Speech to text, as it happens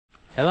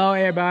Hello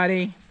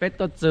everybody, bé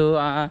tôi từ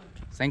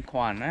Saint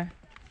Quan á,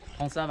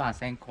 Phonsavan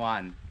Saint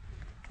Quan.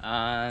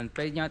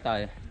 Bé nhớ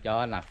tới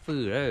cho là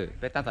phư rồi,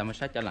 bé ta tại mới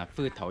sẽ cho là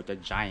phư thầu cho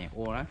giant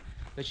ô đó.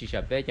 Bé chỉ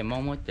sợ bé cho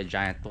mong muốn cho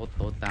giant tốt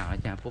ta, nó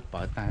chẳng phúc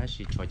bảo ta nó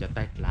chỉ cho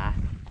tay lá.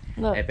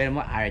 Bé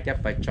muốn ai chắc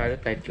phải cho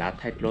tay lá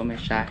thay lúa mới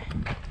sai.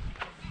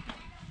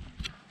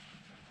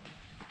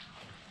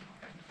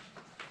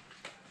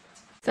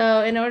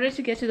 So in order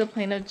to get to the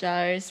Plain of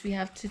Jars, we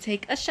have to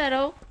take a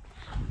shuttle.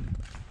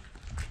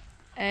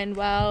 And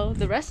while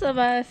the rest of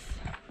us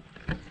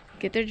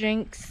get their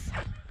drinks,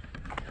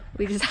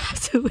 we just have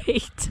to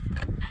wait.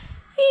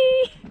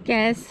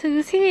 Guess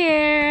who's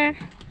here?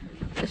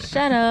 The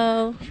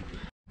shuttle.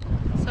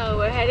 So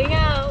we're heading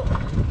out.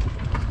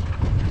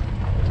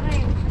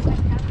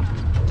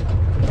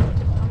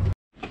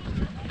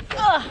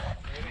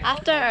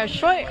 After a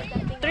short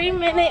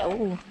 3-minute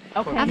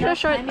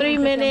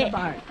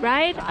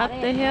ride up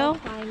the hill,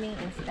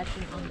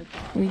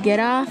 we get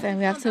off and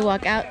we have to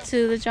walk out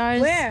to the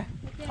jars. Where?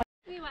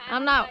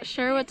 I'm not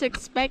sure what to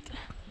expect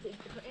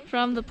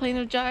from the Plain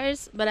of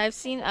Jars, but I've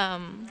seen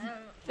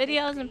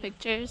videos and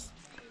pictures.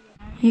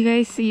 You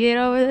guys see it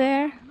over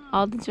there?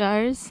 All the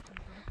jars.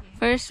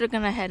 First, we're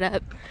gonna head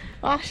up.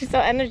 Oh, she's so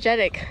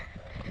energetic.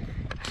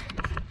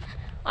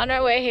 On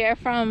our way here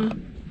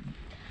from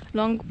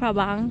Long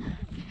Prabang,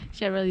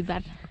 she had really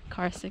bad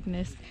car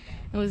sickness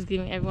and was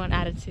giving everyone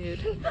attitude.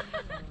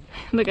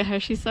 Look at her,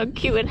 she's so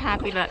cute and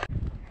happy. Look.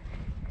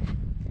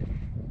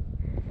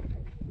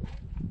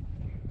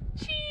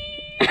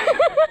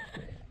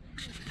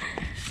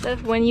 So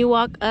when you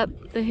walk up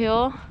the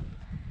hill,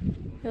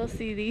 you'll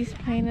see these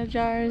Plain of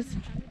Jars.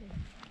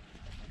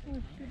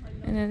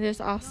 And then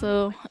there's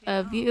also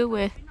a view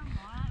with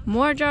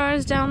more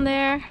jars down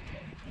there.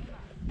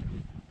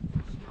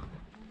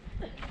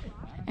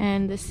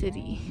 And the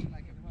city.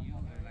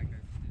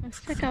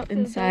 Let's check out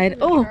inside.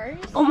 Oh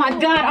my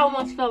god, I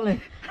almost fell in.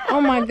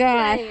 Oh my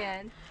god.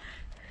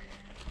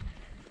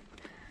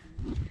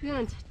 You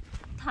want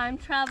time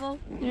travel?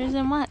 There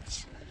isn't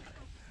much.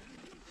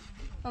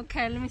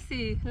 Okay, let me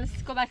see.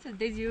 Let's go back to the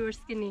days you were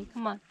skinny.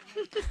 Come on.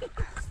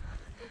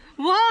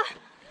 What?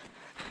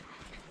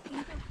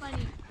 You're so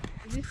funny.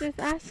 Did you just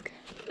ask?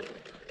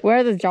 Where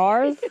are the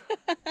jars?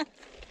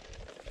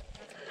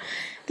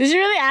 Did you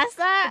really ask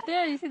that?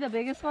 There, you see the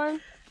biggest one?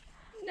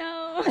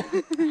 No.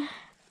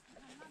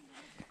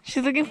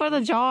 She's looking for the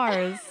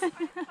jars.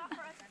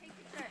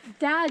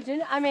 Dad,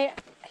 I mean,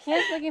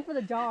 he's looking for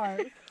the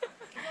jars.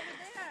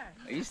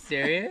 Are you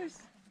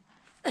serious?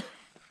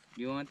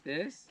 You want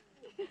this?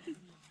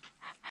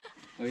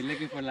 Are you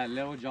looking for like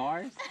little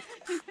jars?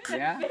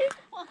 Yeah?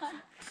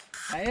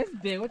 That is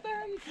big. What the hell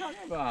are you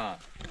talking about?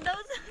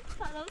 Those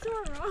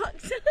were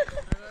rocks.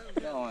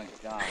 Oh my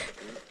god,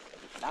 dude.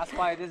 That's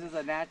why this is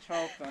a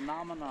natural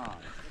phenomenon.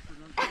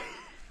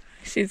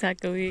 She's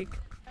like a week.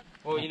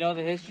 Well, you know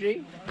the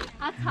history?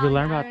 You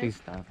learn about these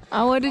stuff.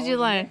 Oh, what did you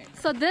learn?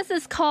 So this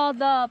is called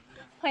the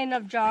Plain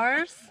of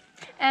Jars.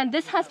 And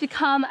this has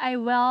become a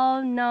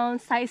well-known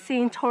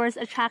sightseeing tourist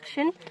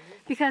attraction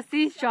because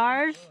these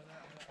jars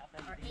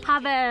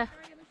have a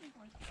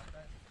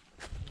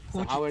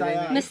So how are they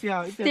made?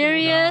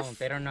 mysterious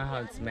They don't know how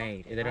it's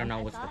made. They don't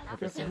know what's the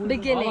purpose of it.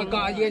 beginning. Oh my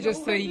god, you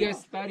just say you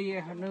guys study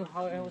it, knew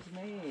how it was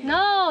made.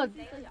 No,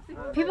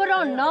 people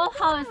don't know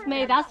how it's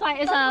made. That's why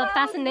it's a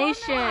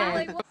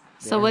fascination.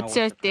 So what's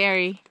your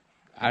theory?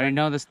 I don't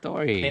know the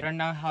story. They don't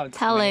know how it's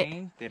Tell it.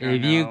 made.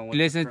 If you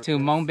listen to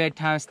Hmong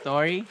bedtime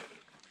story,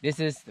 this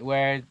is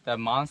where the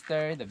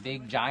monster, the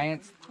big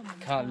giants,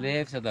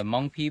 live. So the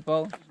Hmong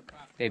people,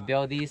 they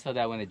build these so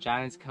that when the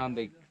giants come,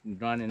 they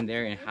run in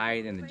there and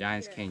hide, and the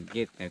giants can't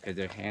get them because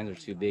their hands are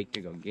too big to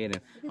go get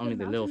them. Only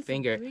the little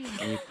finger,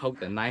 and you poke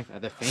the knife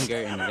at the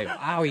finger, and they go,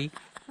 owie,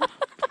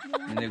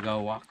 and they go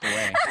walk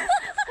away.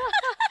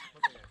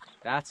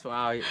 That's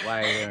why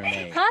they were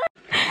made.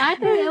 I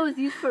think it was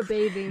used for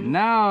bathing.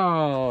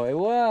 No, it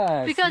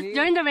was. Because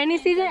during the rainy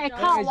season, it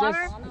caught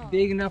water. Just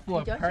big enough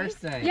for a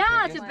person.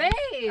 Yeah, to bathe.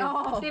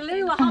 They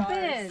literally will hop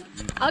in.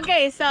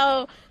 Okay,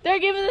 so they're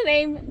given the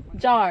name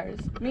jars,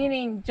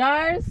 meaning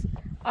jars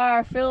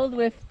are filled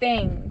with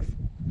things.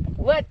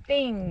 What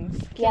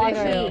things?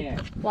 Water.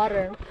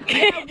 Water.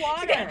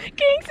 Water.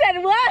 King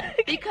said what?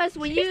 Because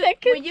when you go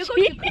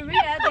to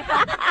Korea,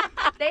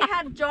 they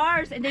have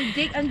jars and they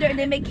dig under and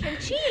they make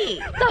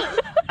kimchi.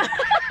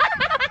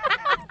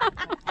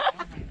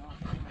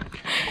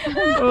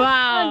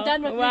 Wow. I'm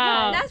done with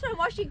wow. That's why I'm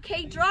watching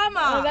K-drama.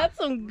 Oh, that's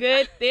some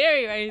good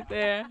theory right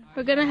there.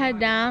 We're gonna head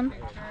down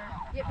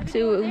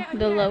to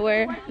the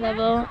lower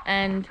level,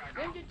 and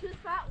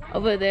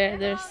over there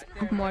there's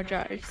more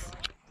jars.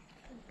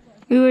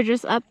 We were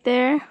just up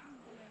there.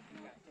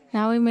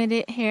 Now we made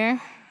it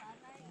here.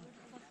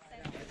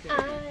 You're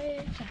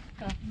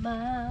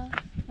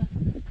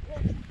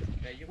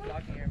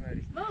blocking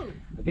everybody. Move.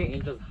 I think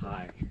Angel's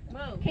high.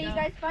 Move. Okay, you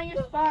guys find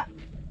your spot.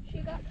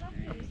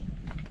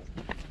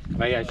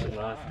 But yeah, she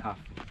lost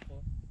coffee.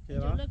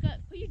 Look up.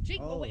 Put your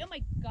drink away. Oh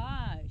my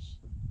gosh.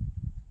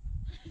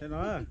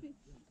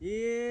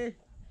 Yeah.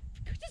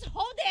 Just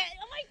hold it.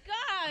 Oh my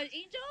god.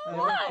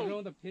 Angel.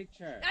 Show the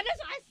picture. That's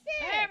what I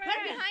said.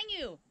 Right behind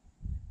you.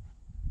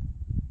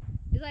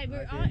 It's like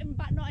we're all in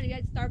Batno and you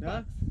at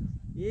Starbucks.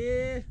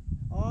 Yeah.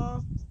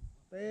 Oh.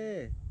 P.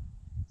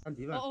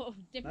 Oh,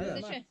 different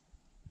position.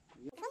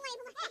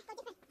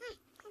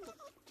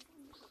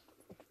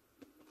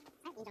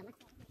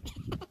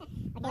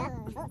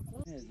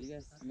 Yeah, you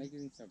guys make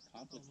it so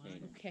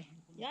complicated. Okay.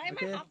 Yeah, in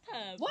my hot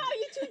tub. Wow,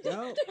 you two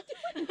No.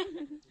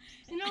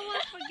 You know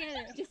what?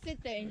 Forget it. just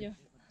sit there, Angel.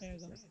 There you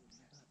go.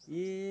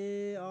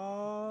 Yeah.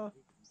 Oh.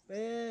 P.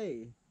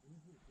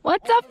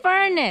 What's a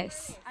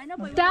furnace? I know,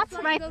 but That's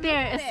right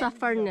there is a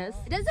furnace.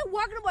 It doesn't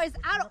work no more. It's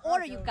out of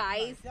order, you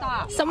guys.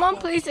 Stop. Someone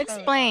please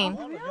explain.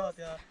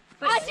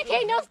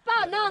 Educate no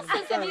spout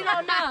nonsense if you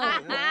don't know.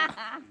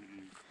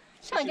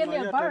 Trying to give me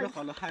a bird. I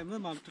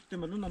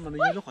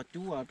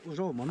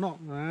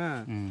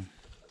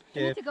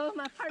need to go with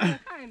my partner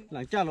time. Oh,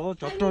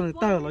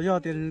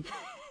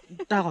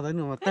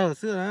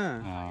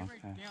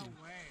 okay.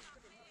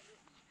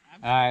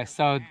 Alright,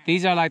 so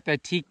these are like the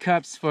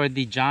teacups for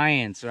the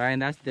giants, right?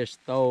 And that's their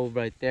stove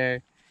right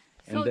there.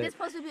 And So this is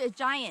supposed to be a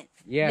giant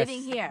yes,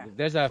 living here.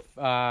 There's a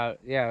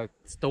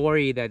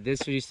story that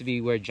this used to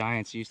be where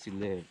giants used to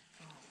live.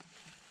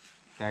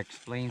 That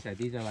explains that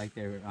these are like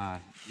their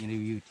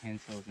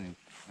utensils and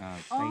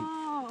plate,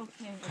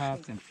 Okay.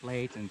 cups and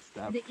plates and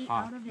stuff. They eat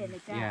out of it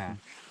like that. Yeah.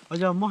 bây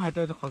giờ mua hai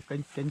tờ họ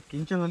kính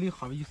chân đi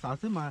họ bị xả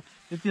xứ mà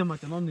cái tiền mà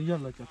cho nó nữa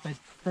là cho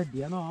tay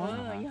đĩa nó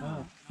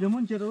giờ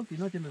muốn chơi đâu thì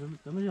nó chơi là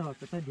cho nó là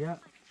tay đĩa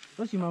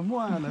đó chỉ mà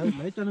mua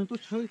lấy cho nên tôi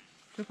chơi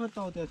cái phần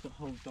tàu thì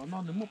họ cho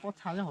nó nếu mua bó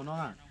xả cho họ nó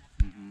à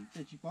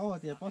để chỉ bó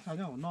thì bó xả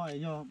cho họ nó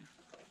giờ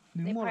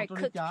nếu mua là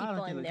tôi giá là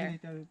chỉ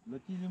là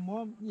chỉ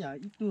mua nhà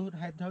ít tôi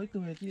hai thôi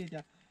tôi chỉ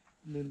để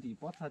nên thì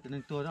bó xả cho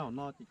nên tôi đó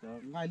nó chỉ có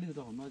ngay lư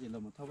cho họ nó chỉ là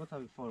một thao bó xả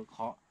bị phò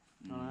khó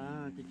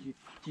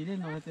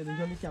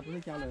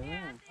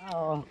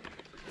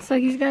So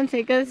he's gonna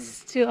take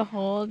us to a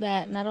hole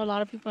that not a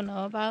lot of people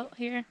know about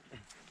here.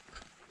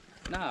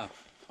 No.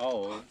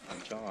 Oh, a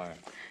jar.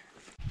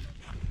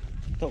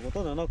 Tổ của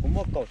tôi nó cũng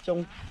một cậu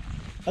trông,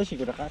 nó chỉ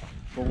có đặc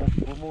cũng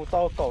một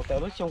tao cậu tao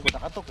nó trông của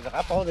đặc tôi của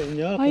đặc bao để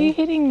nhớ. Why are you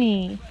hitting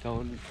me?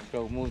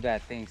 Go move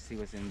that thing. See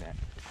what's in there.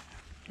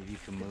 If you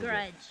can move it.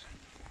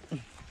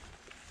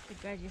 The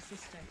grudge, your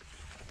sister.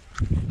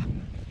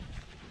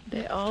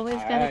 They always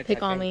gotta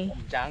pick on me.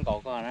 Chán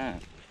cậu con á.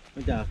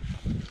 Bây giờ.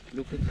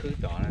 Lúc cứ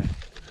chọn á.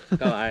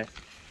 Go ai.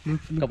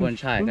 Go bên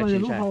trái, go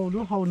bên trái.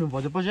 Lúc hầu nửa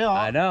vào cho bao nhiêu?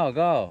 I know.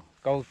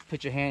 Go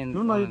put your hand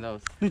on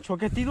those. Nửa cho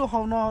cái tí lúc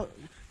hầu nó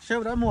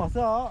xếp đã mua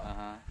sao?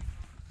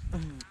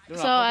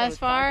 So as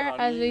far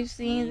as we've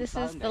seen, this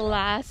is the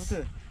last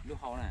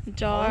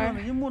jar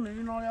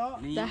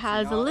that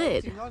has a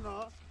lid.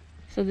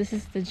 So this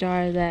is the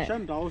jar that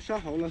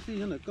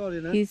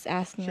he's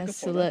asking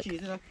us to look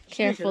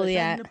carefully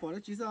at.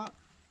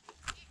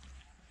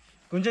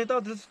 Còn chơi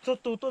tao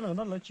tôi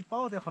nó là chỉ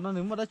bao thì họ nó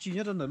nếu mà đã chỉ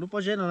nhớ là lúc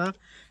bao giờ nữa.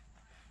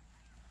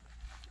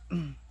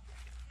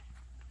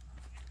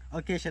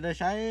 Ok, sẽ đây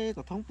sai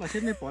có thông qua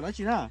trên này bỏ lá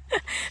chỉ nè.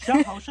 Sao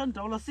họ sân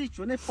trâu là xí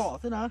chuyện này bỏ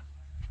thế nè.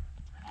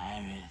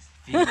 Iris,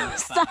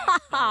 stop!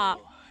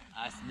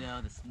 I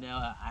smell the smell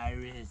of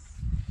iris.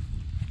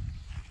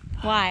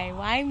 Why?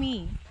 Why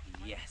me?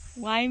 Yes.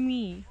 Why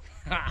me?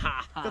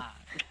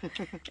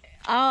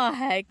 Oh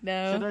heck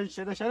no.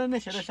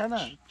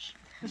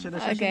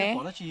 Okay,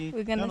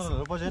 we're gonna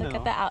look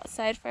at the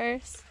outside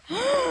first.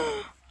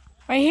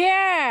 Right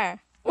here!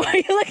 Why are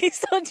you looking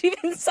so deep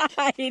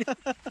inside?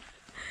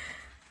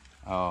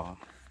 Oh.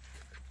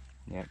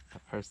 Yep, a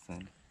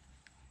person.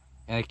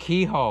 And a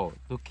keyhole.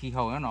 The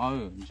keyhole.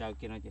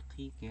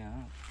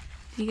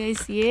 Do You guys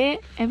see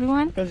it,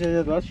 everyone? This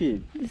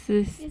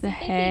is the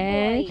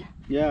head,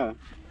 Yeah.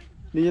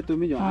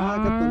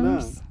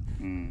 arms,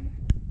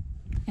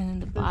 and then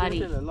the body.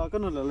 You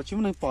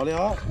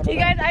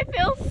guys, I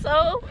feel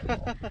so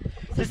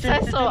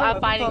successful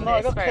at finding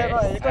this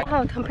first.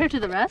 Oh, compared to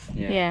the rest?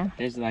 Yeah.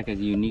 There's like a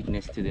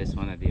uniqueness to this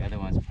one that the other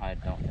ones probably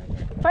don't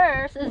have.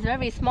 First is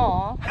very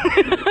small.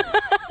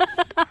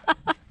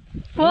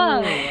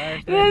 Whoa,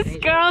 this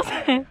girl's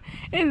head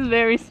is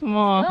very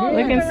small. Oh,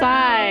 Look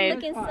inside.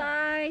 Look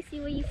inside. See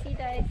what you see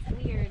that is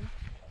weird.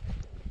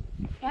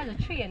 It has a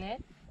tree in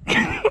it.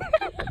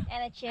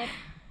 And a chip.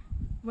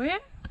 Where?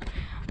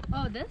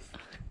 Oh, this?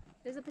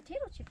 There's a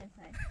potato chip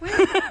inside.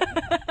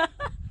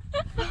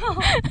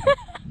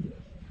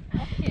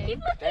 Okay.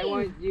 I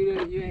want you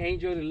and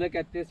Angel to look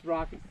at this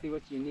rock and see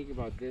what's unique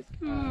about this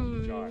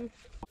jar.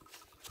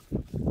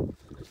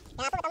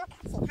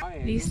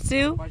 These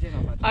two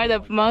are the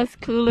most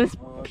clueless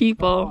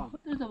people.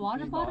 There's a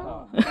water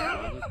bottle?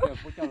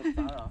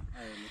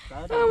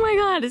 Oh my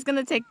god, it's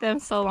gonna take them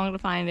so long to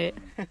find it.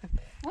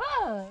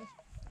 Whoa!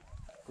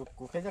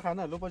 Inside,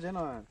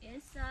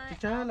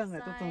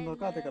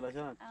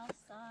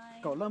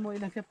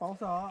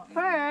 outside.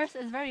 First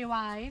is very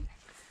wide.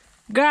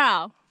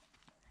 Girl,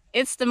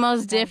 it's the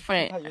most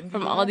different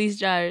from all these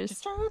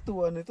jars.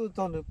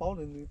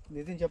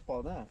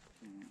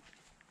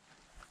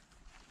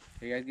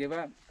 You guys give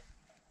up?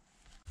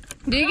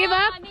 Do you give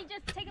up? I mean,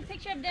 just take a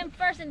picture of them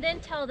first and then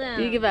tell them.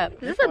 Do you give up?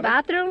 Is this a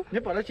bathroom? Nhớ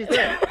bỏ nó chi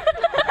thế?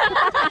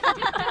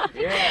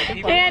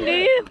 Dan, do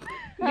you?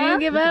 Do you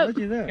give Bỏ up? nó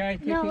chi thế? Guys,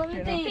 take No, a let me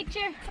picture. take a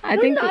picture. I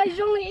think.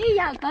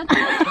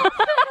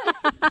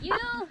 You,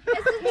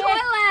 It's a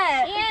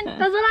toilet. and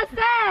That's what I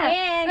said.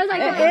 And I was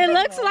like, It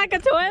looks like a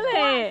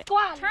toilet.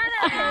 squat. turn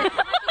it.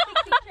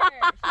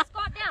 Just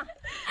squat down.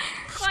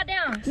 Squat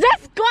down.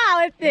 Just squat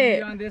with You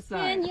it. on this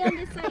And side. you on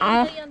this side.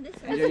 Uh, You on this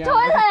side. It's a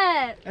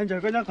toilet. Em chờ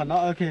có nhớ còn nó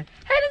ok.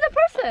 Hey, there's a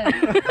person.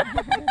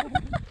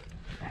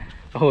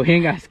 Oh, he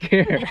ain't got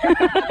scared.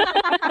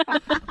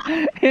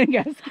 He ain't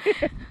got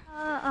scared.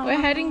 We're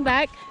heading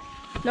back.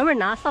 No, we're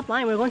not. Stop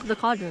lying. We're going to the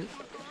cauldron.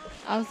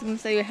 I was gonna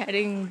say we're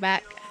heading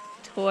back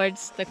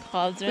towards the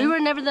cauldron. We were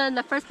never there in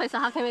the first place, so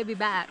how can we be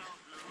back?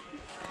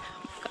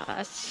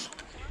 Gosh,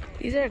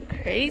 these are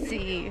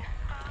crazy.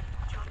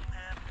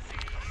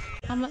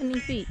 How many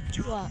feet?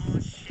 What?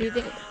 Do you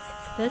think?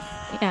 This?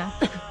 Yeah.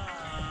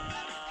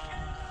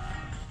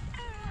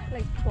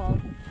 Like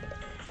 12.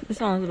 This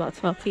one is about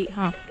 12 feet,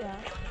 huh? Yeah.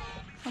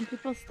 Some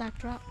people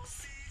stacked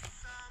rocks.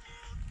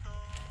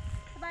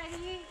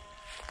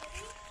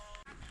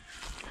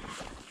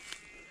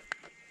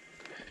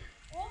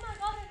 Oh my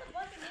god, there's a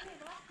bunch of mini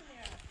rocks in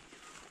here.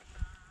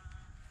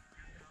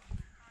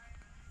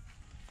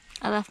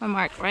 I left my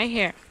mark right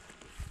here.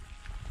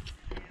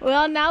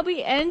 We'll now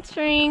be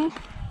entering.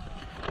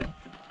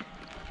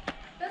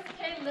 This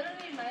cave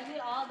literally reminds me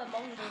of all the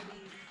Hmong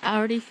movies. I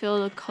already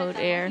feel the cold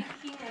air.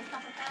 King and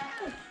stuff like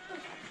that.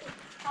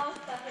 How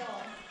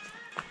special.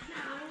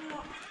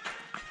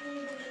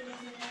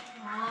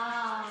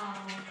 Wow.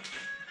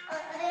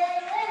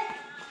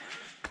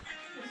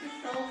 This is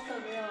so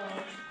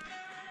surreal.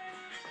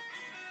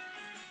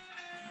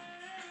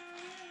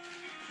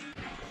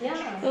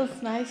 Yeah.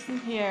 Feels nice in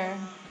here.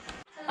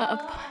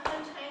 Up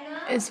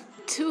is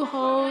 2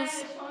 holes,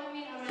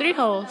 3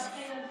 holes.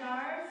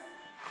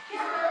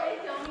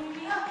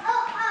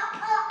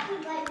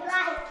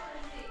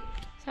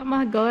 So I'm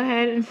gonna go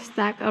ahead and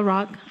stack a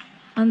rock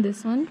on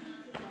this one,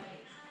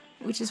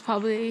 which is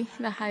probably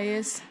the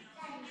highest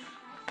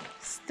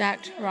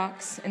stacked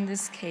rocks in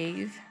this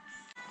cave.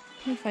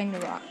 Let me find the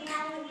rock.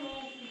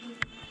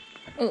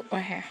 Oh,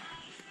 right here.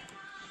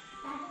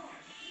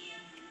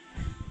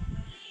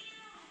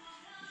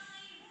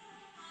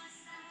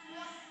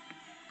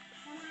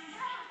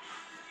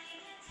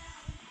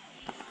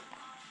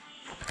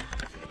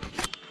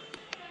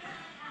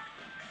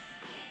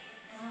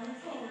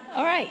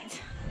 All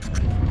right,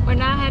 we're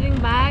now heading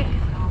back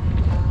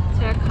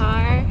to our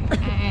car,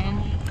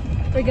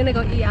 and We're gonna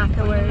go eat we're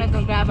afterwards. gonna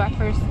go grab our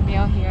first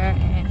meal here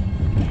in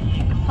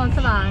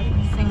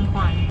Phonsavan.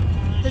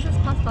 Singquan. This is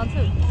Phonsavan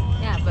too.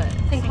 Yeah, but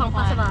Singquan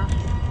Phonsavan.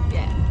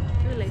 Yeah.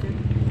 Related.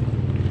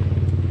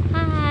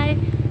 Hi,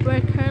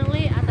 we're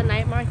currently at the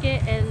night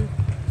market in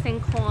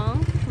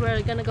Singquan.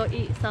 We're gonna go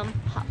eat some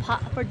hot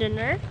pot for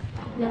dinner.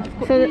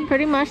 So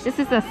pretty much this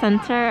is the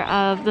center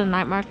of the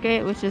night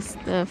market, which is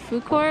the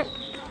food court,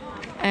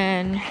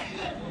 and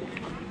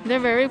they're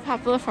very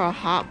popular for a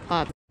hot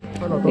pot.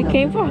 We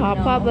came for hot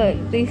pot,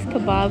 but these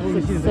kebabs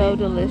look so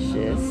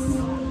delicious.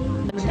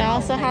 They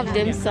also have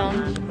dim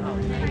sum.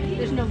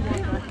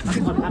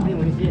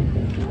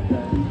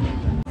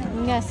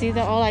 You guys see,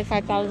 they're all like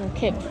 5,000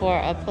 kip for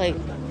a plate.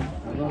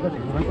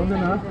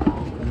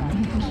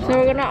 So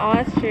we're gonna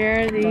all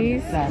share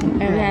these, and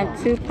we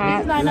have 2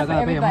 pots.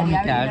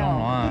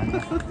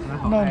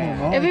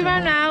 If we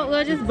run out,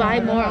 we'll just buy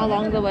more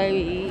along the way we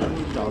eat.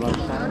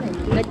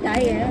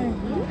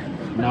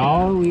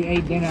 No, we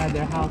ate dinner at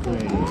their house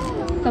already.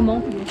 The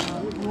Hmong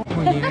people.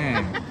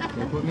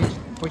 They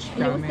put you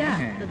down,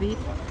 man. The beef.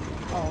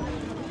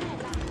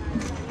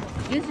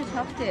 Use your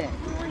chopstick.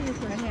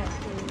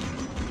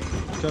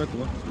 Cho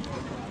của.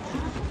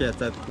 Kẹt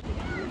chặt.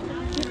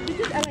 You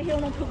just act like you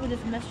don't cook with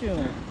this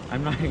mushroom.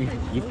 I'm not.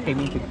 You pay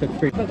me to cook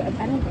for you. But I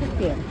don't cook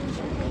here.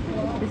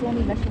 There's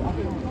only vegetable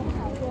options.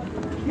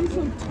 You're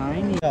so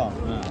tiny.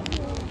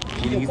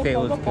 Jenny, you said it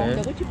was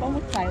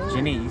good.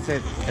 Jenny, you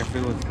said the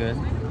food was good.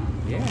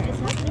 Yeah.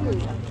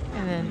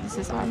 And then this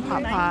is our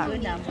hot pot.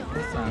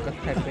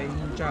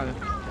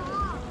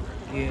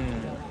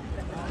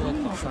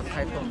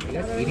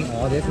 That's eating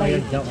all this.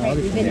 All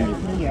this in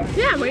there.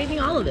 Yeah, we're eating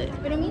all of it.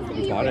 But it means that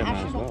You you bought it,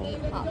 might as well.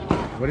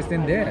 What is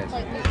in this?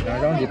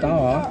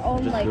 our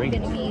own Just like drinks.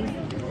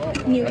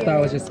 Vietnamese New I Year. thought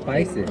it was just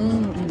spices.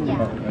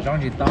 Yeah.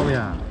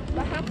 Yeah.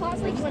 But hot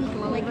pot's like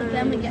when like the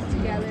family get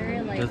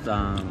together, like Just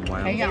wild.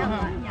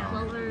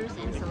 Clovers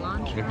and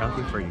cilantro. They're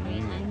healthy for you.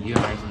 You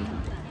guys eat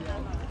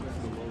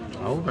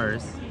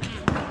clovers.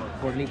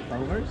 4-leaf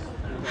clovers?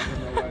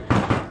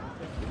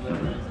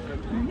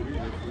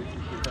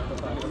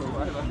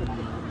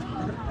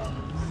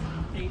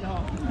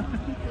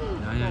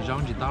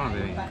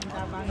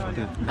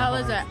 How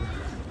was it?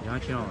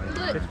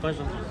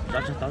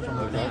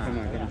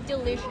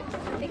 Delicious.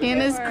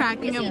 Hannah's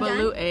cracking a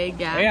blue egg, Oh,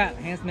 yeah. yeah,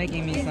 Han's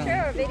making me some.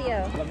 sure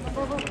video.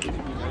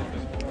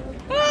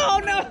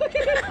 Oh no!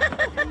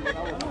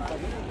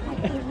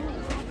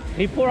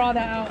 He poured all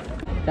that out.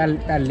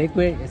 That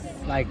liquid is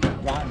like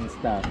rotten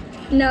stuff.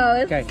 No,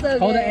 it's Okay, so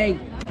hold good. the egg.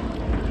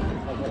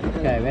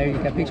 Okay, ready?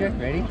 Got a picture?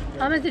 Ready?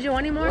 Thomas, did you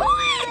want any more?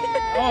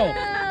 Oh,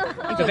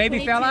 the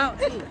baby fell out?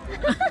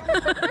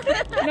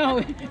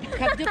 No, Do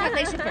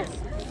calculation first.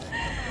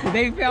 the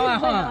baby fell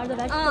out, huh?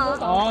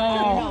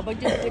 Oh. But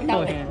just put that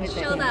way.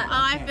 Show that.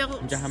 Oh, I feel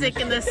sick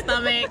in the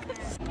stomach.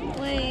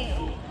 Wait.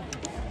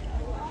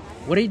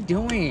 What are you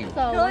doing?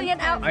 Pulling it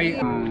out. Are you?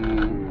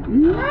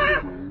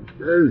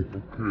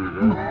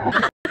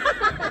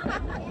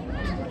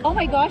 Oh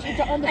my gosh, it's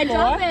on the I floor.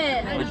 dropped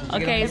it.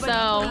 Okay, so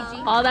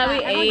all that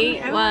we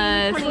ate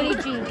was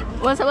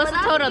what's the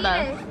total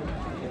though?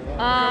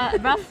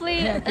 Roughly,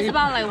 it's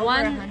about like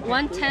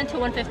 110 to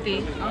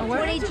 150.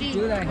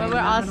 But we're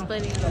all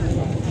splitting.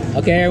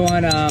 Okay,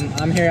 everyone.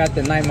 I'm here at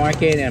the night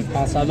market in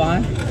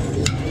Phonsavan,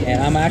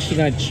 and I'm actually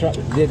gonna try.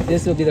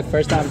 This will be the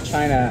first time I'm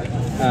trying to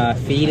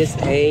feed this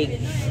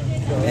egg,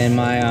 and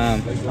my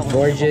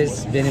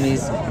gorgeous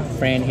Vietnamese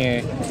friend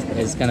here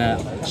is gonna.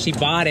 She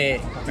bought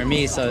it for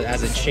me, so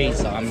as a treat.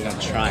 So I'm gonna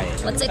try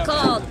it. What's it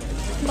called?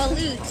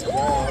 Balut.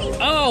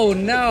 Oh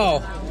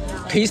no!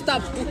 Can you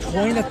stop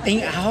pouring the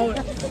thing out?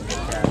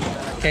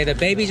 Okay, the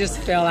baby just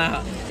fell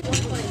out.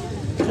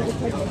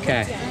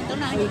 Okay.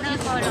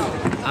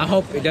 I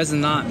hope it does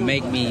not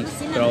make me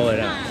throw it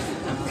up.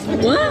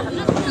 What?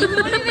 You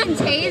won't even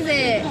taste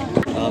it.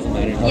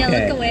 Okay. Yeah,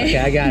 look away. Okay,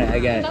 I got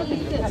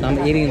it. So I'm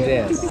eating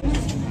this.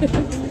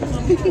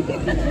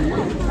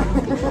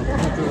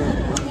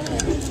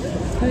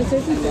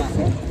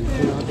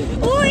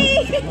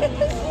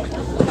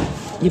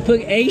 You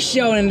put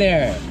eggshell in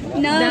there.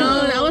 No,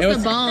 that was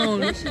the bone.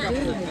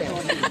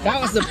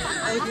 That was the.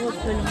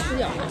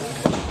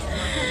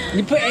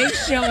 You put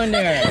eggshell in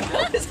there.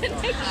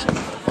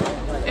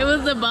 It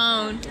was the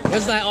bone. It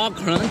was like all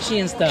crunchy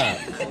and stuff.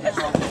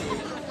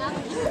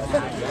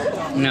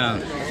 No.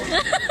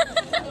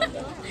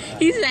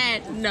 He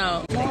said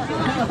no.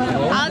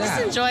 I'll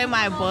just enjoy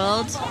my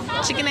boiled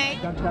chicken egg.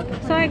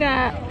 So I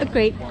got a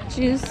grape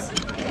juice.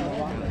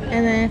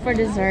 And then for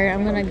dessert,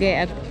 I'm gonna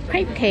get a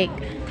crepe cake.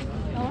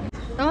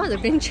 Oh, the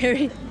green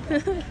cherry.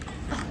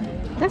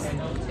 That's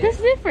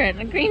different,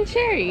 a green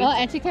cherry. Oh,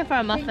 and she came for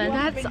a muffin.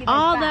 That's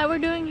all that we're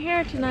doing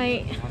here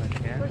tonight.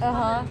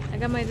 Uh-huh. I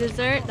got my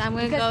dessert. I'm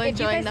gonna go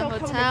enjoy the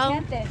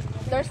hotel.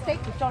 Their steak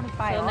is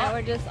 25. So now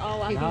we're just all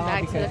walking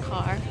back to the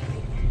car.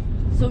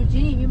 So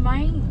Jeannie, you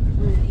mind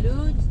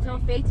lose till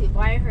face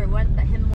why her want him